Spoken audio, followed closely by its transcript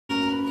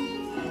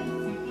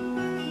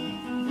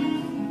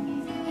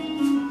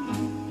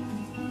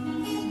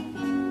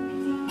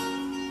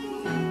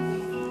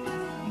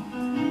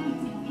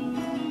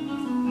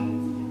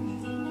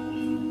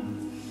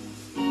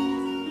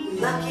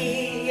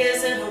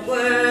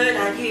word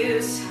I'd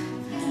use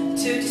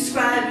to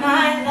describe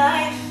my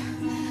life.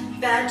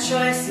 Bad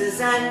choices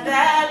and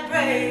bad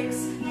breaks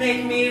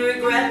make me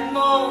regret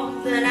more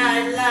than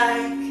I'd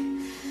like.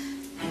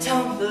 I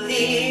don't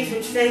believe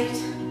in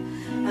fate,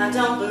 I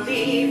don't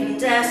believe in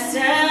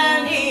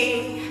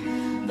destiny,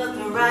 but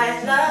the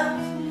right love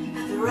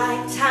at the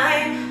right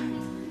time,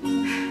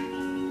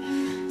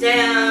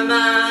 damn,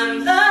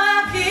 I'm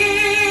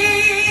lucky.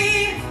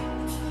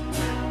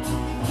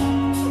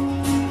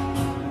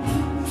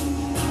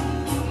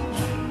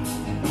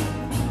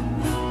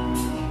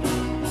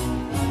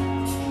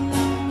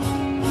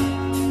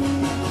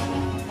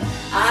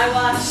 I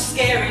watch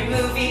scary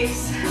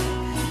movies,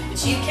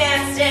 but you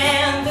can't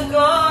stand the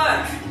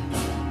gore.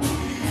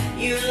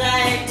 You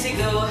like to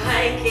go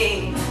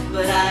hiking,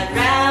 but I'd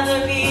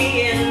rather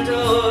be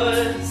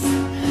indoors.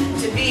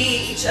 To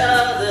be each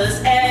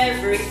other's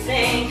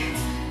everything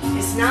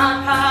is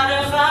not part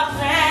of our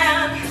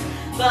plan,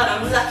 but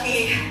I'm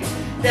lucky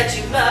that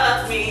you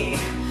love me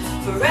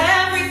for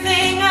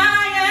everything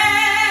I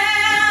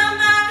am.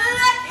 I'm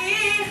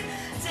lucky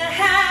to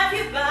have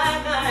you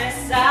by my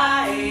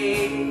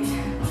side.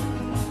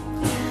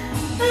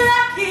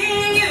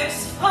 Lucky you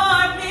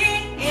support me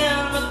in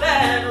the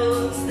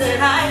battles that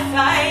I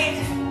fight.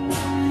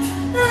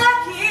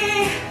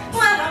 Lucky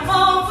when I'm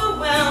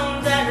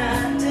overwhelmed and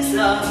I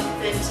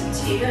dissolve into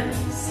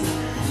tears.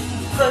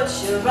 You put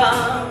your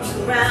arms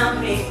around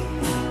me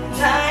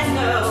and I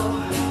know,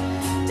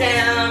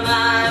 damn,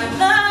 I'm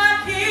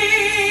lucky.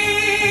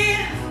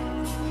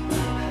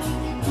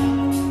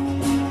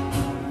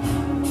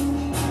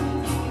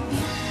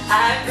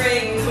 I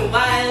bring the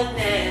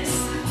wildness,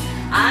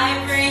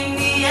 I bring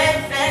the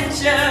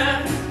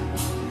adventure.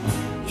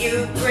 You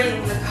bring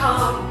the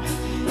calm,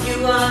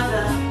 you are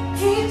the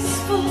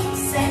peaceful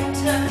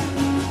center.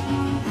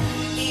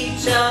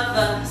 Each of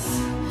us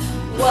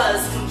was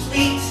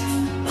complete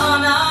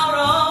on our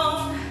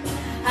own.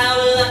 How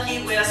lucky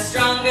we're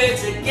stronger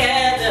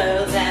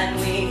together than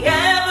we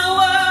ever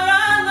were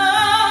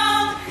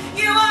alone.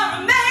 You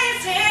are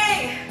amazing,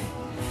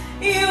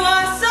 you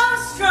are so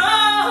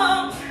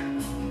strong.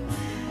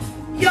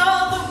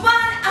 You're the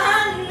one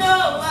I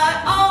know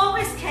I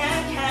always can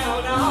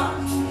count on.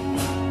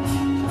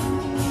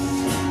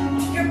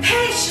 You're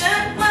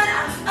patient when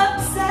I'm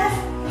upset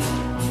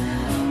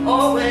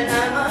or when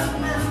I'm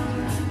unwell.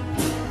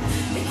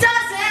 It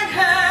doesn't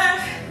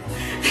hurt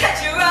that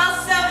you're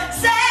also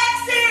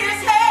sexy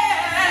as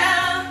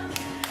hell.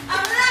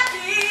 I'm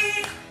lucky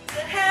to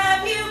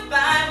have you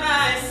by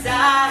my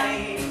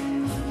side.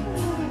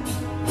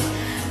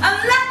 I'm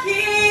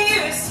lucky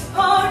you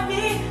support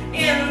me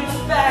in the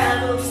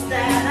battles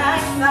that I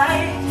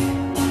fight.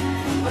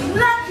 I'm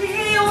lucky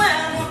when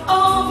I'm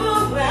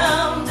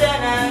overwhelmed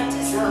and I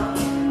dissolve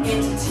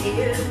into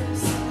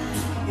tears.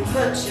 You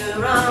put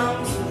your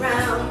arms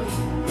around me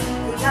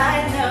and I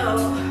know,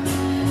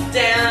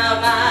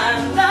 damn,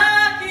 I'm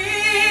lucky.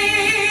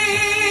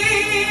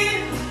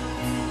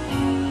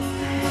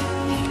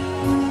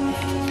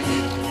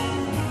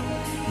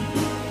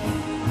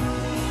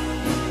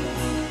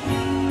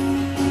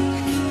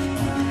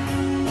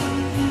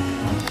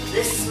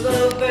 This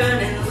slow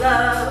burning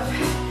love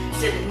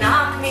didn't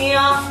knock me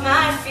off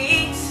my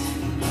feet.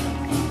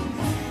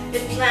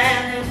 It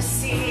planted a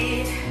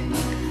seed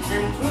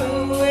and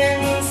grew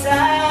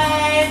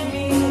inside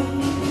me.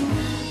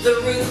 The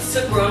roots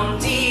have grown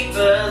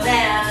deeper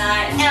than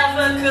I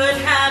ever could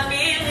have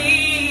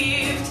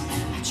believed.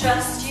 I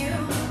trust you,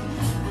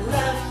 I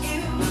love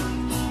you,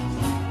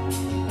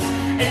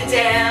 and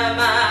damn,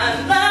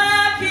 I'm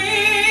lucky.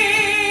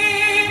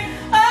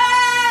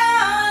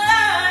 Oh,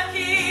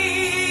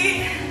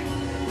 lucky.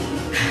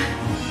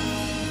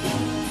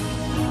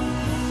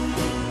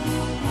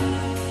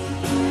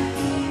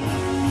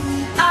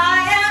 I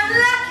am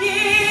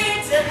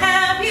lucky to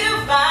have you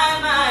by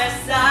my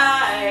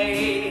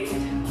side.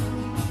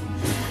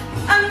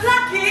 I'm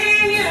lucky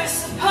you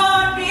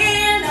support me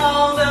in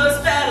all those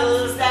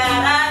battles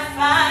that I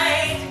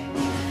fight.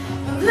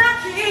 I'm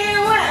lucky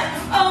when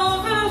I'm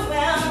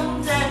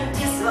overwhelmed and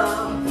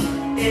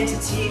dissolve into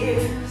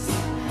tears.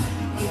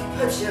 You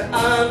put your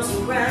arms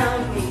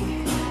around me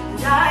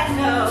and I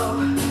know,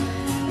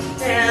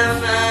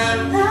 damn,